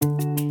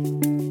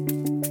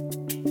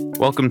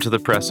Welcome to the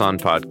Press On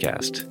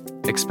podcast.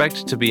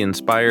 Expect to be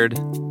inspired,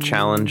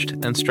 challenged,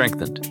 and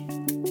strengthened.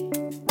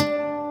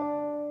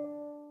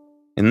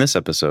 In this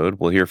episode,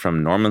 we'll hear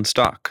from Norman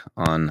Stock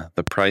on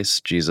the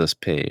price Jesus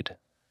paid.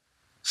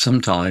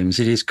 Sometimes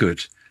it is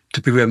good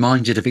to be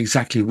reminded of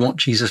exactly what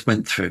Jesus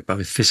went through,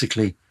 both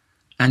physically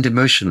and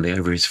emotionally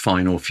over his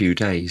final few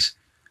days.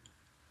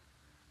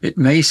 It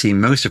may seem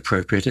most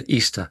appropriate at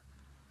Easter,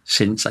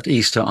 since at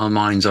Easter our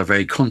minds are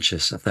very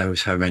conscious of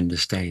those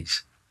horrendous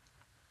days.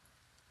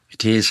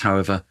 It is,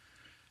 however,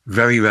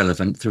 very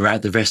relevant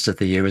throughout the rest of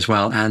the year as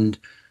well, and,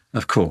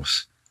 of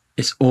course,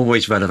 it's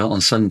always relevant on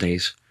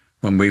Sundays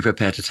when we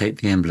prepare to take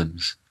the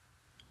emblems.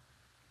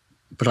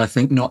 But I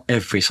think not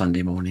every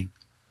Sunday morning.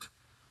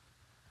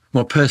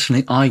 Well,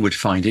 personally, I would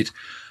find it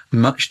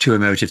much too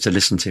emotive to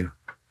listen to,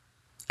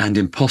 and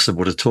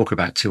impossible to talk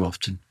about too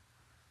often.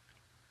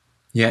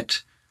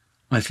 Yet,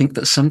 I think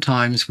that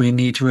sometimes we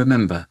need to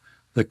remember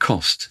the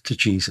cost to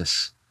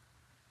Jesus.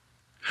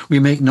 We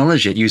may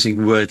acknowledge it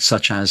using words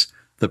such as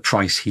the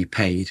price he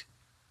paid.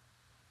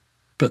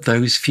 But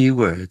those few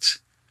words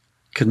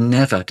can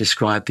never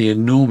describe the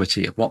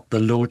enormity of what the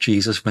Lord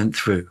Jesus went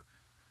through,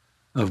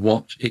 of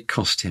what it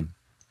cost him.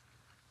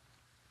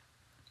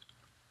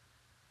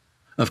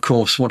 Of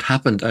course, what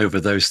happened over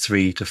those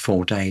 3 to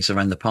 4 days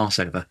around the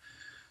Passover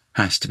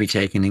has to be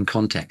taken in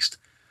context.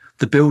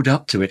 The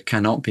build-up to it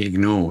cannot be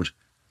ignored.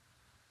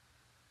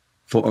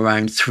 For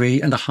around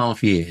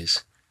 3.5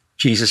 years,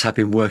 Jesus had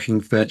been working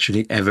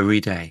virtually every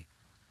day,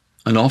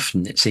 and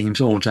often it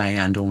seems all day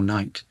and all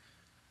night.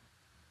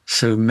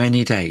 So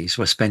many days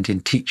were spent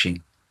in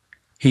teaching,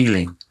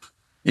 healing,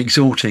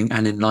 exhorting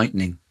and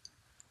enlightening,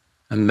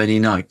 and many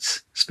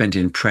nights spent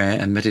in prayer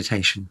and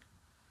meditation.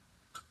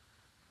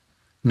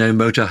 No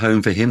motor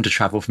home for him to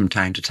travel from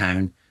town to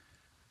town.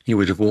 He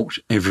would have walked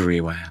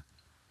everywhere.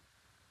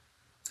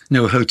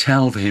 No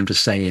hotel for him to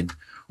stay in,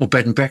 or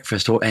bed and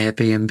breakfast, or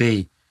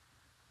Airbnb.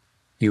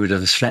 He would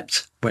have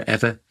slept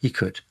wherever he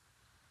could,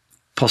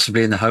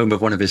 possibly in the home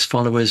of one of his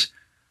followers,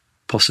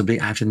 possibly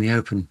out in the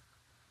open.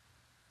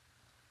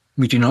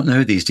 We do not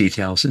know these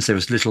details since there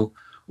is little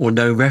or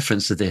no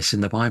reference to this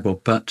in the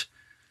Bible, but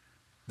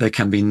there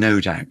can be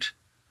no doubt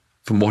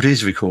from what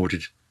is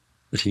recorded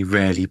that he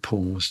rarely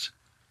paused.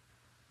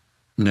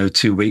 No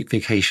 2-week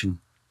vacation,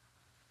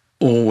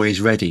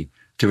 always ready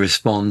to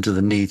respond to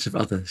the needs of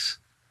others.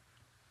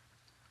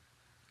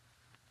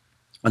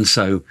 And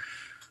so,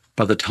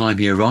 by the time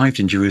he arrived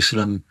in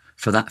Jerusalem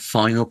for that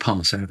final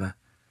Passover,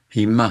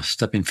 he must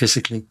have been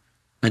physically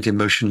and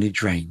emotionally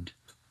drained.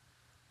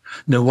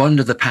 No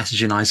wonder the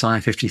passage in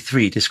Isaiah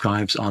 53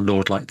 describes our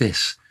Lord like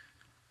this.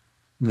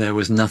 There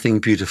was nothing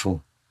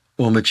beautiful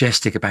or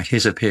majestic about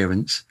his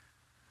appearance,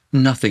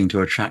 nothing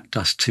to attract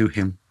us to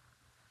him.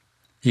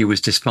 He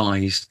was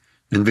despised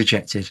and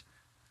rejected,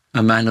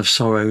 a man of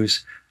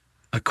sorrows,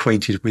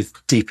 acquainted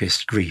with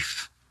deepest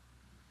grief.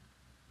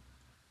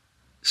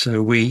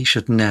 So we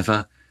should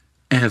never,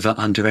 ever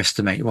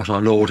underestimate what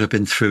our Lord had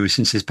been through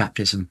since his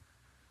baptism.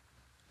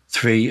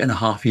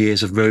 3.5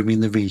 years of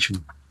roaming the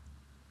region.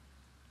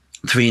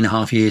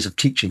 3.5 years of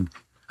teaching,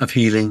 of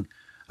healing,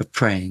 of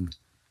praying.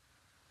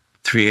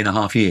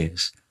 3.5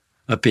 years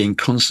of being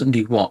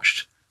constantly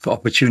watched for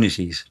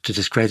opportunities to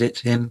discredit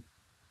him,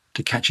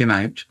 to catch him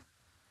out.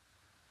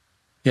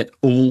 Yet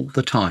all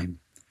the time,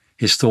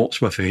 his thoughts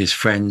were for his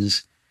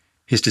friends,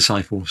 his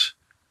disciples,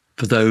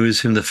 for those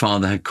whom the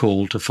Father had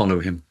called to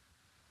follow him.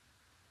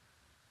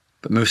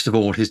 But most of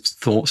all, his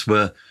thoughts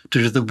were to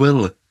do the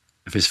will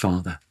of his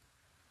Father,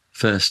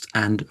 first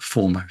and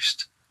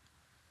foremost,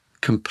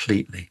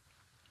 completely.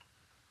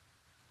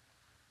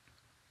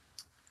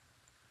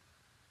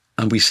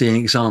 And we see an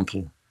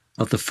example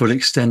of the full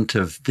extent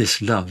of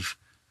this love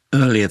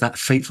earlier that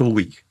fateful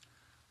week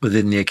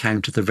within the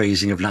account of the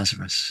raising of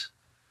Lazarus.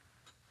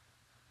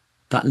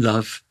 That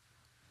love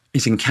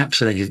is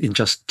encapsulated in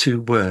just 2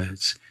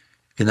 words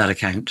in that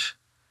account,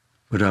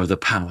 but oh, the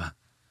power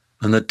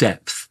and the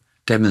depth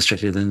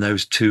demonstrated in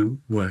those 2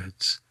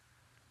 words.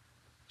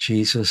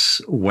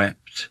 Jesus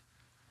wept.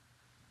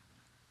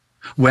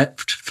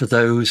 Wept for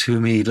those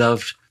whom he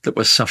loved that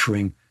were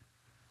suffering,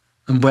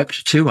 and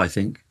wept too, I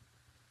think,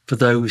 for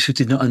those who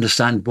did not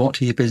understand what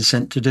he had been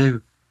sent to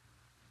do.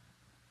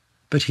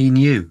 But he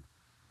knew.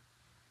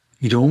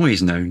 He'd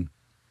always known.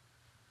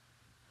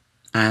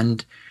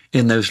 And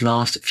in those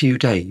last few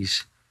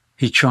days,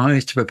 he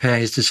tries to prepare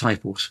his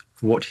disciples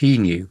for what he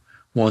knew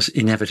was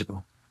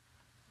inevitable.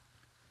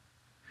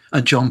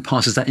 And John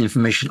passes that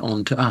information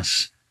on to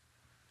us.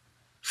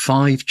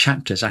 5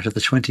 chapters out of the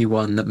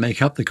 21 that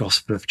make up the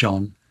Gospel of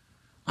John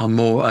are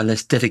more or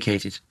less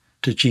dedicated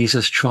to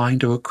Jesus trying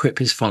to equip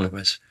his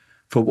followers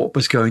for what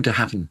was going to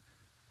happen.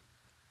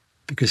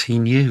 Because he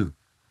knew.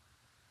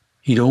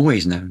 He'd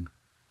always known.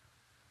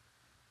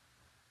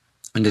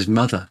 And his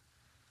mother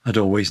had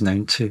always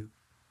known too.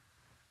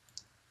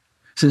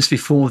 Since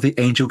before the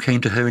angel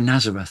came to her in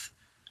Nazareth,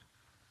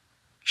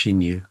 she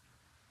knew.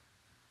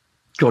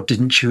 God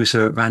didn't choose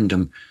her at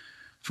random,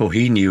 for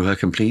he knew her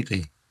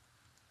completely.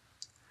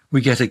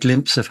 We get a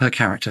glimpse of her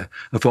character,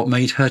 of what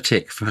made her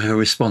tick from her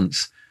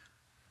response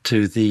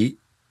to the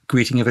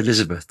greeting of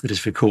Elizabeth that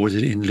is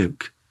recorded in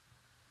Luke.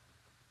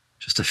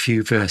 Just a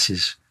few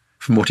verses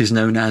from what is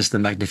known as the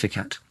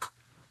Magnificat.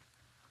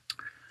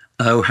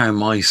 Oh, how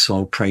my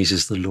soul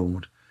praises the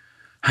Lord,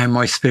 how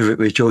my spirit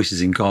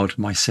rejoices in God,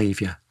 my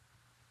Saviour.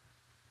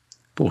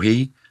 For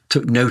he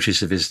took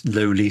notice of his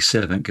lowly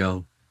servant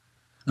girl,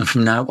 and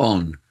from now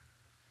on,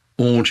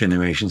 all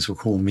generations will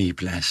call me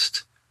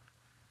blessed.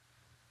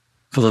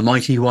 For the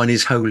Mighty One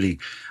is holy,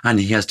 and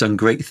he has done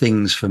great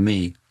things for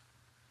me.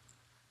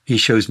 He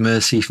shows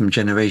mercy from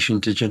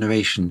generation to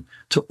generation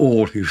to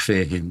all who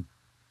fear him.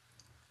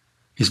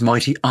 His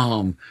mighty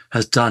arm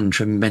has done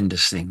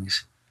tremendous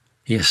things.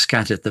 He has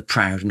scattered the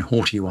proud and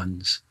haughty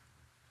ones.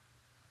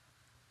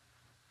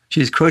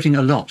 She is quoting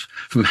a lot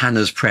from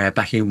Hannah's prayer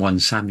back in 1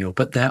 Samuel,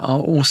 but there are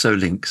also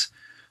links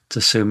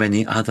to so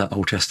many other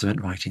Old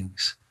Testament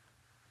writings.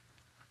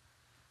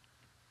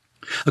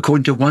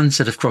 According to one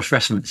set of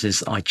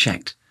cross-references I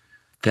checked,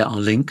 there are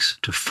links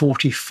to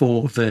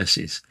 44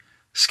 verses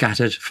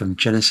scattered from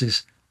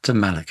Genesis to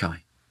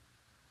Malachi.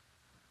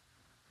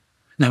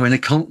 Now, in a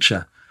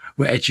culture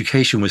where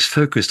education was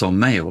focused on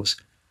males,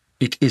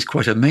 it is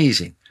quite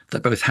amazing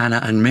that both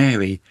Hannah and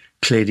Mary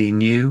clearly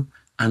knew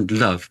and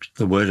loved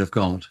the Word of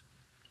God.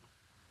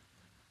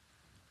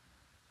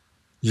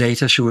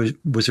 Later, she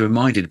was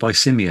reminded by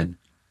Simeon,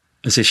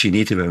 as if she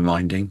needed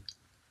reminding,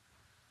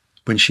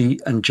 when she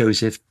and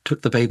Joseph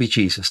took the baby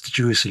Jesus to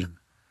Jerusalem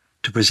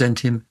to present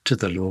him to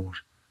the Lord.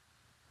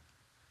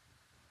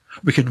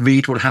 We can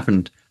read what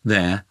happened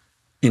there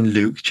in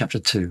Luke chapter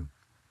 2.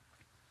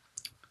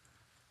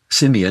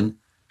 Simeon,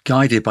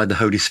 guided by the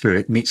Holy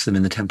Spirit, meets them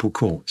in the temple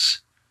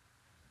courts.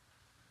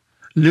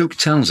 Luke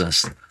tells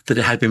us that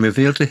it had been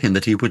revealed to him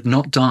that he would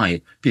not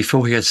die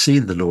before he had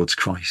seen the Lord's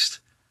Christ.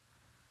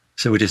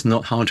 So it is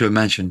not hard to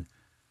imagine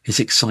his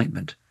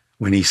excitement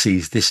when he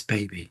sees this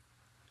baby,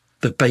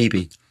 the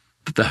baby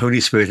that the Holy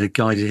Spirit had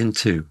guided him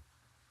to.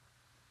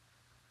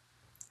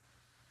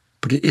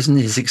 But it isn't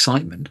his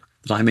excitement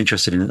that I'm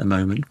interested in at the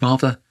moment,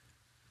 rather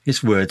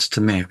his words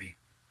to Mary.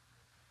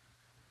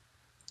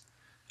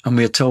 And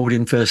we are told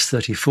in verse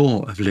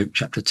 34 of Luke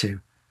chapter 2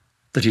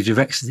 that he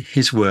directs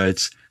his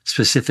words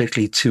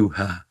specifically to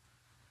her.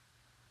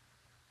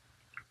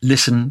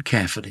 Listen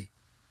carefully.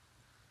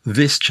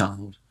 This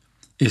child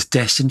is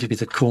destined to be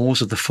the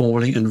cause of the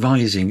falling and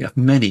rising of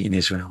many in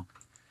Israel,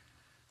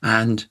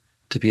 and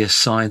to be a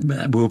sign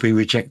that will be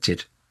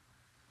rejected.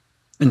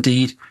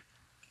 Indeed,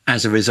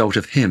 as a result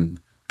of him,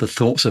 the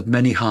thoughts of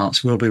many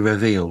hearts will be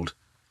revealed,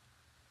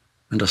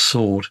 and a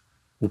sword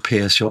will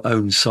pierce your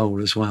own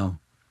soul as well.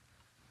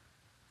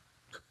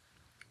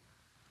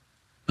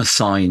 A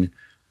sign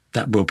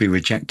that will be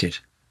rejected.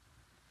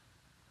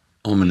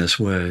 Ominous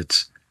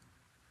words.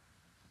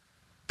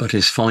 But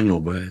his final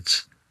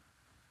words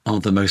are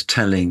the most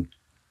telling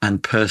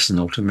and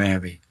personal to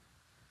Mary.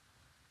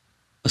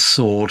 A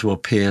sword will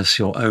pierce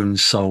your own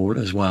soul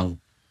as well.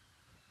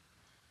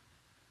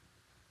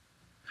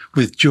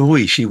 With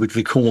joy, she would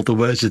recall the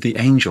words of the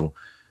angel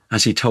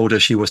as he told her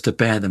she was to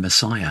bear the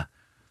Messiah,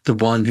 the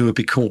one who would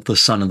be called the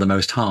Son of the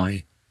Most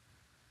High.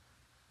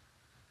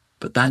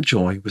 But that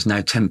joy was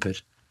now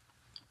tempered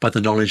by the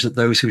knowledge that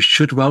those who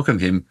should welcome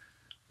him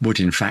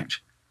would in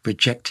fact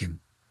reject him.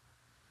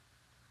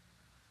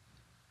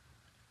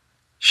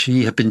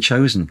 She had been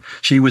chosen.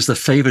 She was the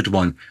favoured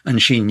one,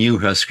 and she knew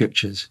her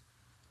scriptures.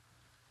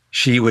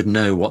 She would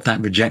know what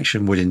that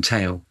rejection would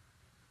entail,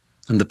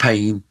 and the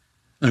pain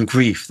and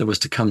grief that was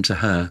to come to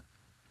her.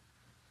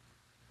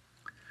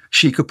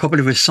 She could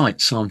probably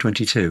recite Psalm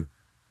 22,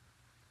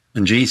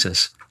 and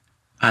Jesus,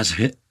 as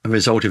a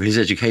result of his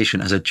education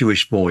as a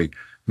Jewish boy,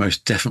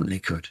 most definitely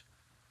could.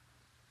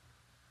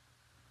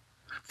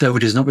 Though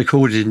it is not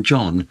recorded in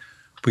John,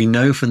 we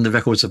know from the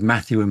records of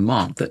Matthew and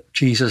Mark that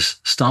Jesus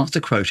starts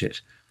to quote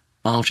it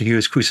after he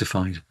was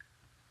crucified.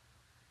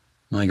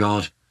 My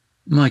God,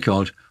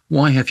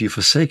 why have you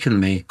forsaken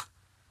me?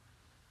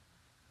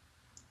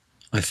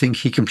 I think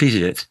he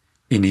completed it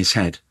in his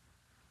head.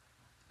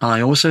 And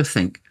I also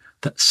think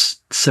that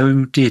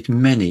so did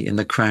many in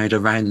the crowd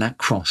around that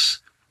cross.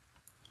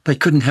 They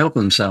couldn't help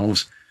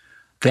themselves.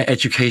 Their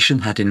education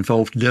had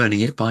involved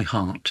learning it by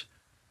heart.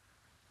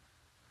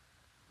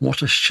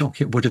 What a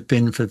shock it would have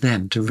been for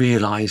them to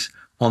realise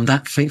on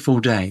that fateful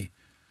day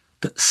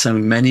that so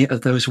many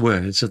of those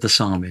words of the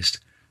psalmist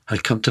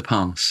had come to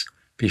pass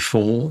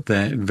before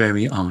their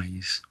very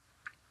eyes.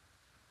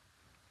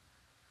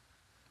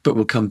 But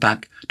we'll come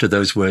back to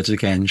those words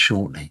again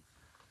shortly,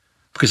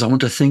 because I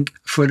want to think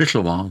for a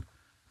little while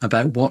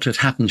about what had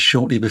happened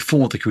shortly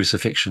before the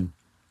crucifixion,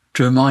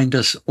 to remind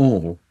us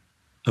all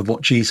of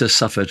what Jesus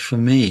suffered for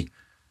me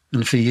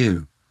and for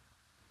you.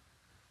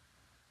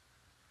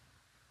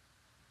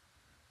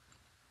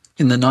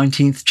 In the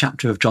 19th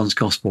chapter of John's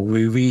Gospel,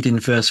 we read in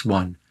verse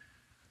 1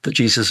 that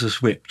Jesus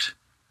was whipped.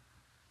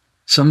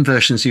 Some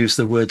versions use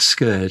the word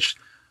scourged,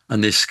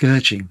 and this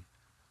scourging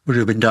would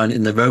have been done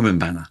in the Roman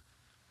manner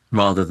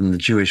rather than the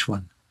Jewish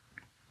one.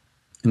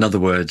 In other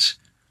words,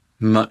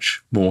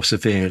 much more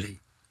severely.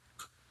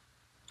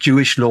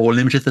 Jewish law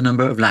limited the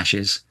number of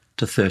lashes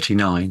to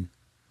 39,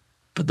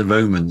 but the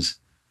Romans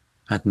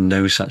had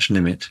no such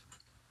limit.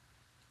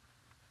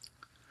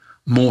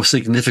 More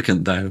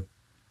significant, though,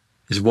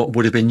 is what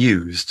would have been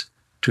used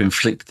to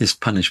inflict this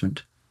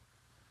punishment.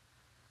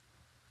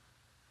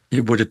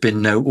 It would have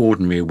been no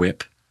ordinary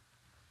whip.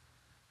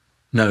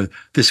 No,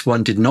 this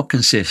one did not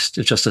consist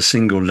of just a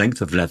single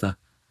length of leather,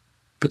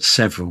 but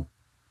several,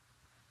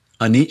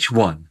 and each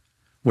one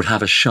would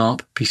have a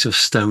sharp piece of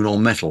stone or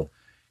metal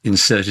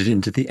inserted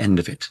into the end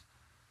of it.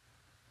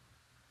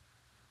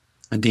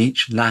 And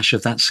each lash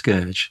of that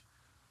scourge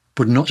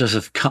would not just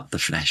have cut the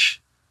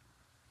flesh.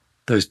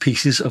 Those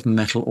pieces of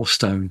metal or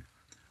stone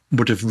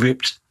would have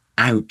ripped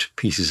out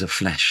pieces of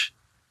flesh.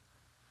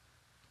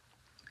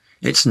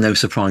 It's no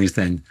surprise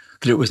then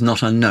that it was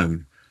not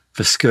unknown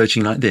for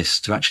scourging like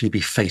this to actually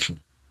be fatal.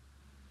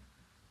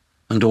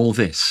 And all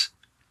this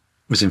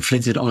was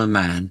inflicted on a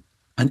man,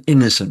 an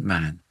innocent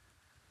man,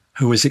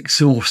 who was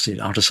exhausted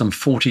after some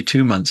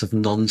 42 months of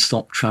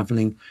non-stop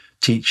travelling,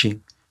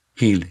 teaching,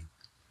 healing.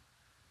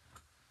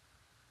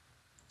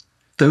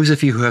 Those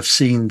of you who have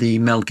seen the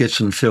Mel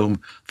Gibson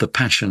film The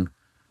Passion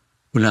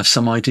will have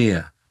some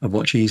idea of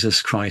what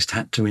Jesus Christ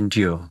had to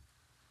endure.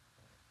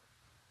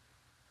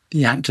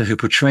 The actor who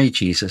portrayed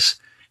Jesus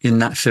in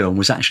that film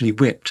was actually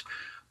whipped,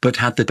 but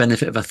had the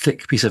benefit of a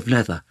thick piece of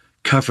leather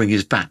covering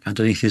his back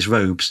underneath his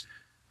robes.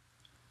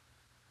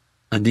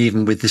 And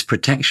even with this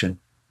protection,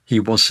 he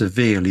was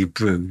severely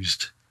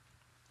bruised.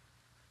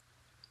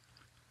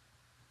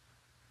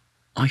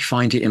 I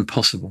find it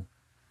impossible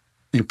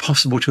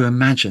to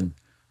imagine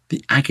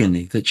the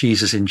agony that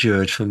Jesus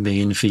endured for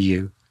me and for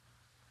you.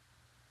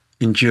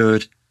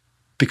 Endured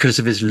because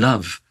of his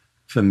love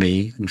for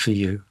me and for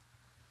you.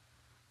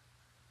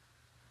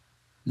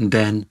 And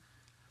then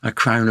a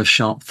crown of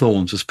sharp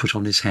thorns was put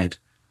on his head.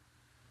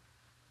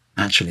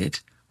 Actually,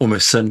 it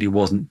almost certainly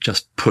wasn't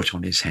just put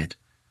on his head.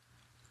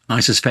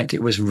 I suspect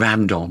it was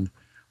rammed on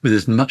with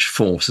as much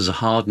force as a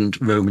hardened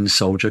Roman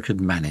soldier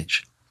could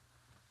manage.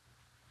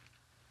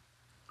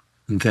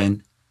 And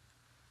then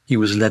he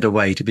was led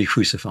away to be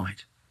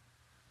crucified.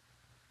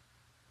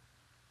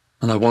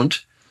 And I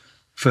want,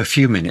 for a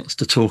few minutes,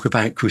 to talk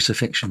about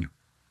crucifixion.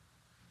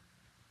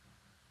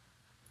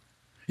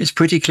 It's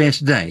pretty clear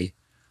today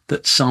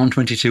that Psalm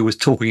 22 was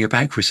talking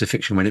about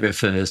crucifixion when it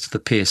refers to the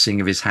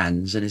piercing of his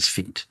hands and his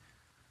feet.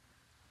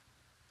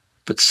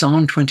 But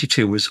Psalm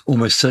 22 was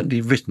almost certainly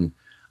written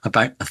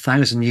about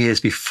 1,000 years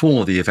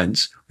before the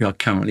events we are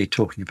currently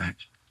talking about.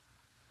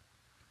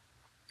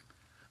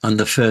 And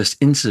the first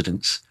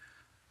incidence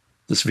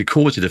that's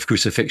recorded of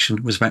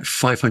crucifixion was about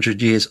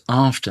 500 years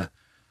after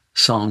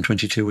Psalm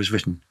 22 was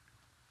written.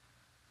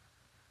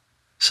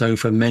 So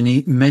for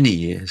many, many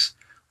years,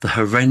 the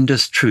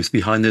horrendous truth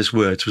behind those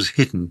words was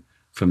hidden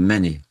from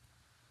many.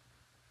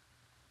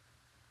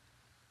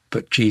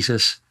 But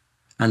Jesus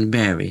and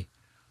Mary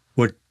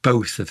would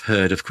both have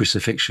heard of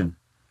crucifixion,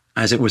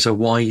 as it was a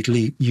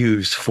widely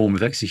used form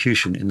of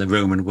execution in the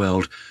Roman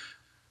world.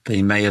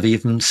 They may have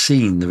even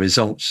seen the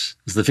results,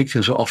 as the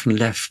victims were often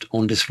left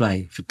on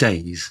display for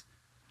days,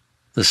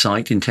 the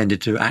sight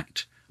intended to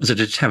act as a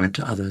deterrent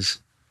to others.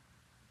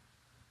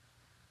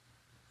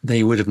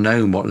 They would have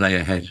known what lay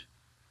ahead.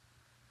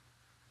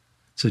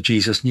 So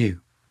Jesus knew.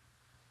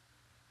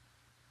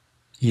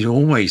 He'd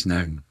always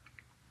known.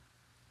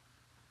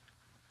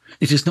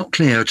 It is not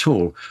clear at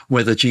all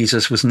whether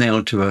Jesus was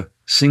nailed to a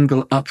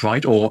single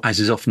upright or, as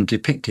is often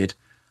depicted,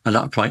 an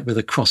upright with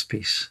a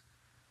crosspiece.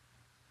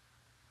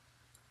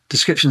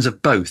 Descriptions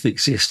of both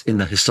exist in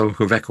the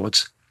historical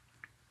records.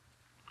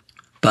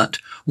 But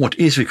what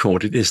is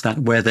recorded is that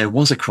where there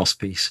was a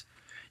crosspiece,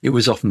 it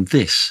was often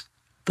this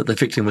that the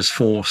victim was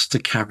forced to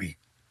carry.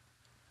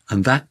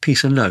 And that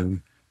piece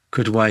alone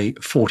could weigh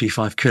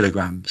 45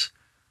 kilograms,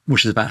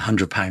 which is about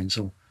 100 pounds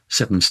or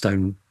 7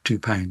 stone 2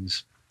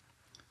 pounds.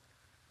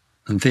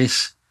 And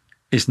this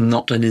is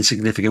not an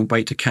insignificant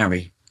weight to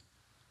carry,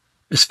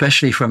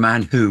 especially for a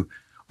man who,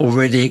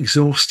 already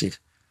exhausted,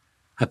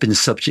 had been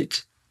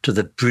subject to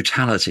the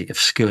brutality of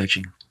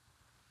scourging.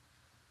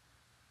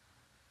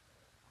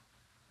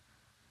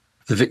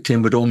 The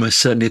victim would almost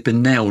certainly have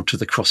been nailed to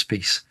the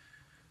crosspiece.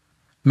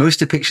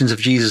 Most depictions of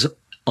Jesus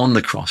on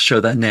the cross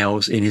show that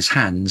nails in his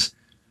hands,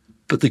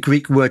 but the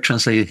Greek word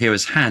translated here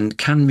as hand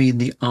can mean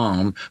the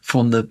arm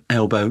from the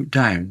elbow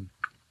down.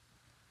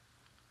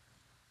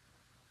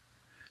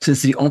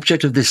 Since the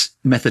object of this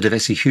method of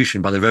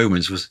execution by the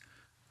Romans was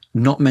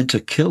not meant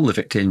to kill the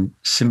victim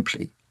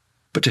simply,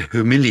 but to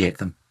humiliate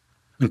them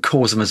and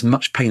cause them as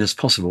much pain as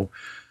possible,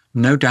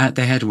 no doubt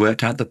they had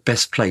worked out the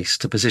best place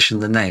to position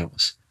the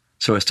nails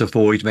so as to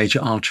avoid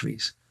major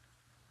arteries,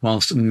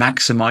 whilst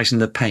maximising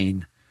the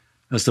pain,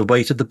 as the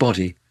weight of the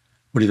body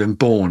would have been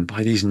borne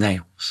by these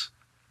nails.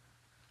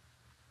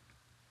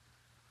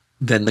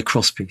 Then the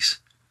crosspiece,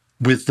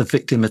 with the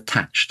victim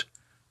attached,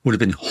 would have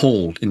been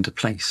hauled into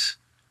place.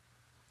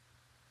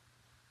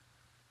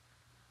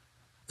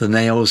 The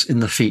nails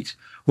in the feet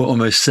were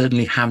almost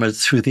certainly hammered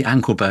through the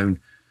ankle bone,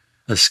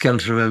 as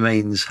skeletal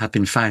remains have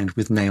been found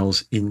with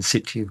nails in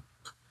situ.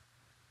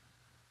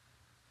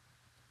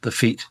 The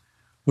feet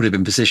would have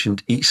been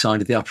positioned each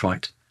side of the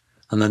upright,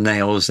 and the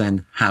nails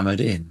then hammered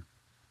in.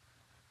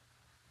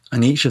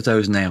 And each of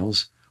those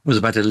nails was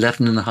about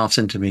 11.5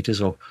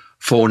 centimeters or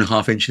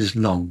 4.5 inches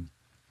long.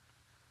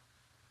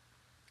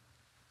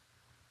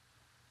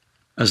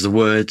 As the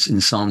words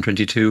in Psalm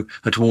 22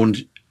 had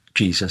warned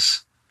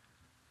Jesus,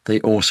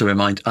 they also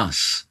remind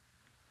us.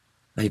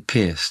 They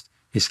pierced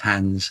his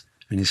hands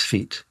and his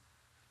feet.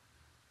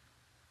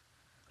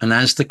 And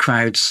as the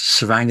crowds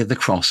surrounded the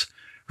cross,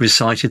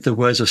 recited the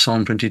words of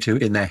Psalm 22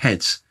 in their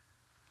heads,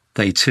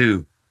 they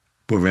too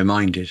were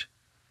reminded.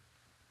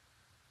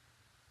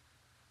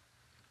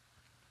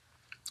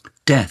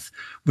 Death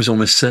was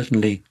almost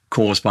certainly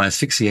caused by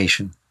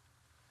asphyxiation,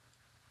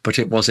 but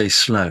it was a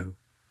slow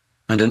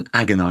and an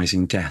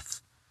agonizing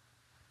death.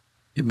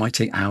 It might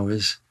take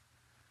hours,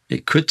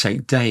 it could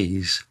take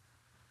days,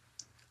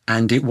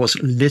 and it was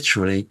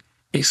literally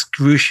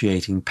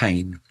excruciating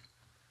pain.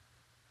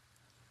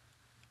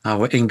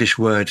 Our English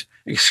word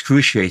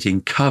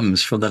excruciating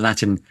comes from the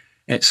Latin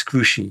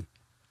excruci,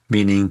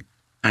 meaning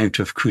out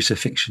of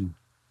crucifixion.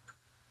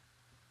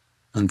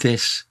 And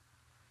this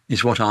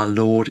is what our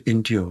Lord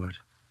endured.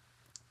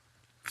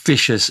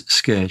 Vicious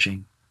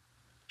scourging,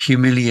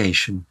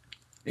 humiliation,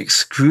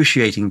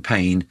 excruciating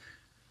pain,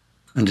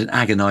 and an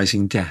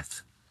agonizing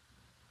death.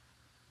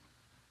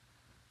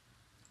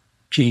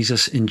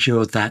 Jesus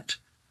endured that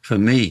for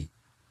me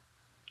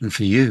and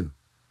for you.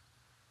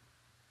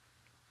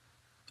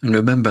 And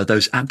remember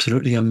those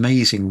absolutely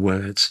amazing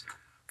words.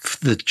 For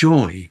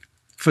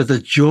the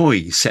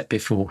joy set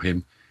before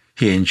him,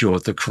 he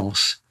endured the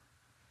cross,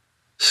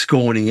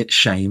 scorning its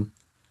shame,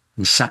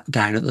 and sat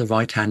down at the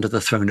right hand of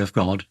the throne of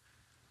God.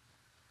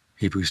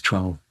 Hebrews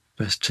 12,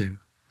 verse 2.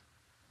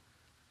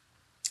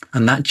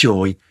 And that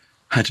joy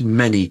had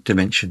many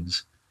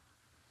dimensions.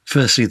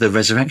 Firstly, the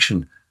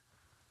resurrection,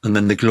 and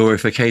then the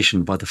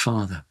glorification by the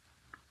Father.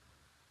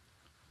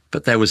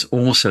 But there was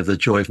also the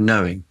joy of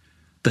knowing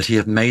that he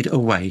had made a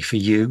way for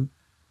you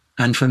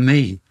and for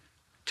me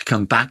to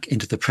come back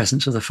into the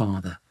presence of the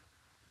Father,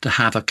 to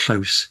have a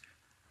close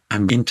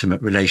and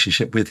intimate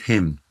relationship with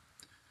him.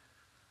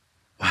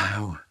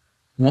 Wow,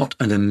 what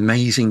an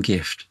amazing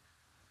gift.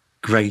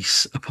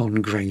 Grace upon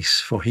grace,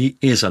 for he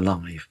is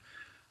alive.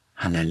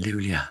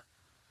 Hallelujah.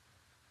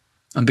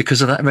 And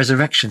because of that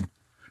resurrection,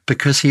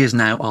 because he is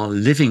now our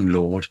living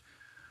Lord,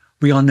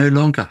 we are no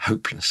longer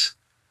hopeless.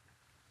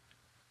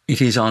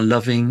 It is our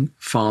loving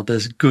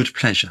Father's good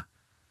pleasure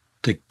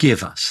to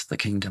give us the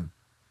kingdom.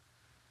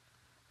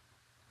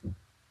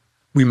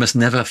 We must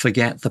never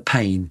forget the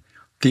pain,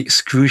 the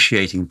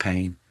excruciating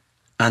pain,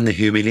 and the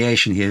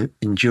humiliation he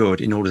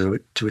endured in order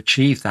to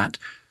achieve that.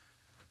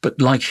 But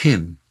like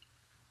him,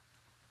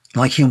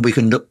 we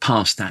can look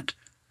past that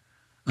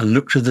and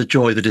look to the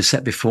joy that is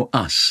set before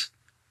us,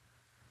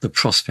 the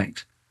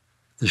prospect,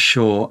 the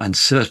sure and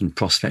certain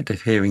prospect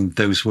of hearing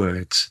those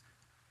words.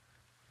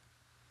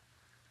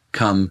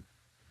 Come,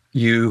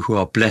 you who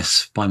are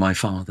blessed by my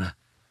Father,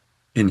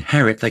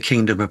 inherit the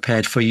kingdom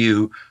prepared for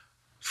you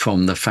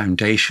from the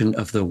foundation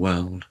of the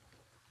world.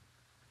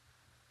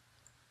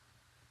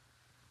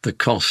 The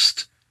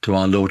cost to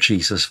our Lord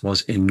Jesus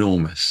was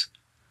enormous,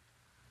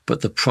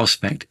 but the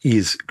prospect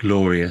is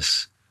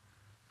glorious.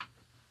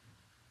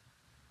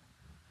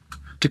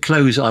 To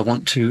close, I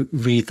want to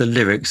read the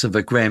lyrics of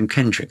a Graham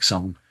Kendrick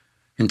song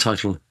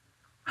entitled,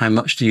 How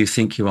Much Do You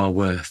Think You Are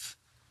Worth?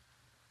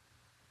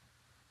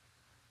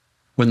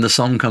 When the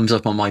song comes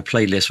up on my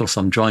playlist whilst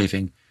I'm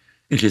driving,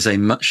 it is a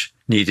much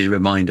needed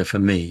reminder for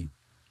me.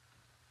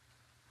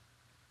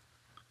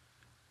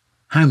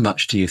 How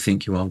much do you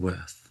think you are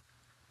worth?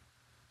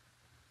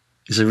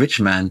 Is a rich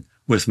man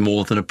worth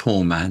more than a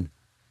poor man?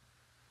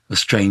 A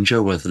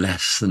stranger worth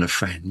less than a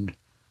friend?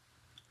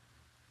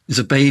 Is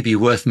a baby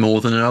worth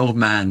more than an old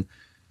man?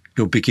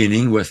 Your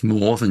beginning worth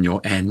more than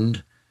your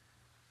end?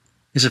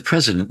 Is a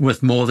president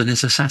worth more than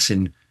his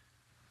assassin?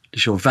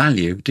 Does your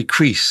value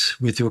decrease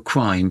with your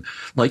crime?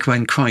 Like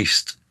when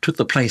Christ took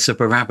the place of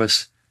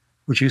Barabbas,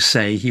 would you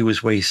say he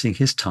was wasting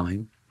his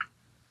time?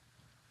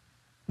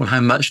 Well,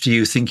 how much do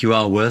you think you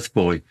are worth,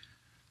 boy?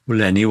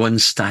 Will anyone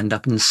stand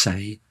up and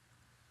say?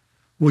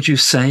 Would you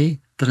say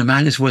that a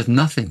man is worth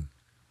nothing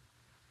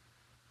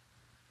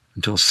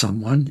until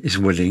someone is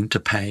willing to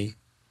pay?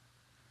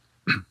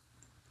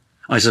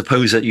 I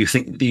suppose that you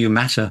think that you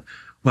matter.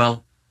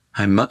 Well,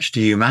 how much do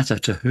you matter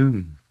to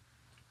whom?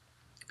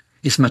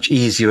 It's much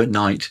easier at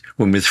night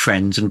when with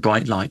friends and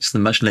bright lights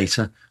than much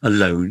later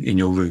alone in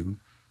your room.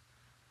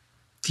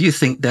 Do you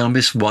think they'll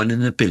miss 1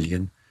 in a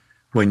billion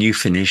when you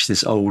finish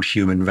this old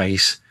human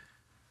race?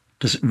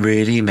 Does it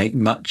really make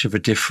much of a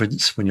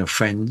difference when your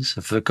friends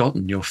have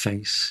forgotten your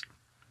face?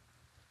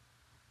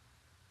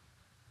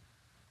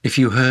 If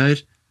you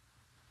heard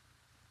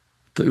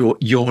that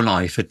your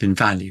life had been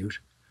valued,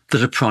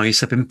 that a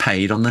price had been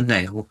paid on the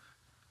nail,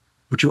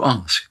 would you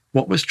ask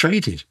what was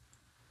traded?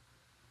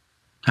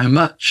 How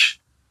much?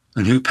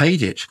 And who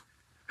paid it?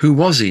 Who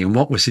was he and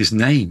what was his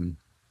name?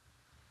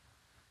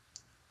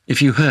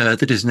 If you heard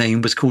that his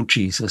name was called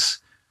Jesus,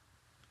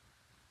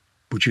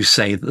 would you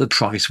say that the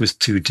price was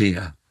too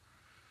dear?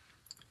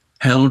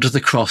 Held to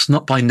the cross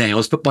not by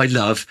nails but by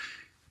love,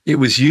 It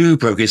was you who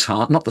broke his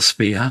heart, not the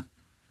spear.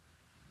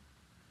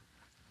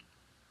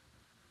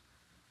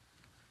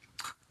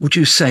 Would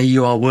you say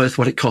you are worth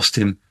what it cost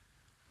him?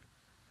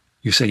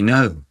 You say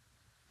no.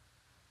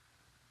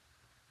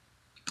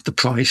 But the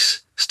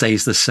price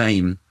stays the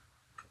same.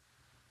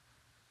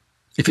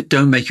 If it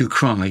don't make you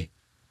cry,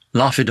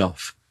 laugh it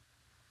off,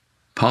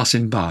 pass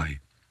him by.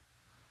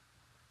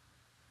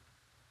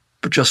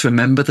 But just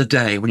remember the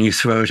day when you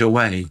throw it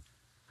away,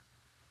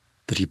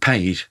 that he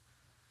paid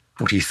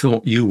what he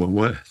thought you were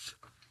worth.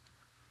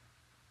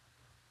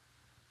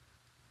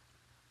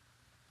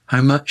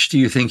 How much do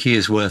you think he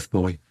is worth,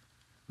 boy?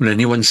 Will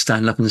anyone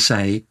stand up and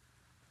say,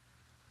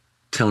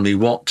 tell me,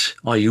 what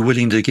are you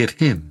willing to give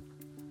him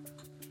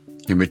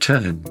in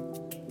return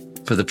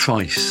for the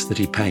price that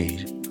he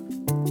paid?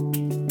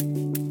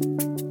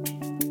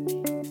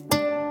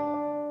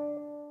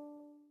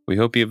 We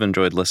hope you've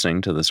enjoyed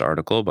listening to this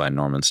article by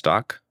Norman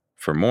Stock.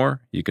 For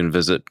more, you can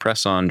visit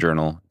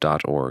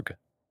pressonjournal.org.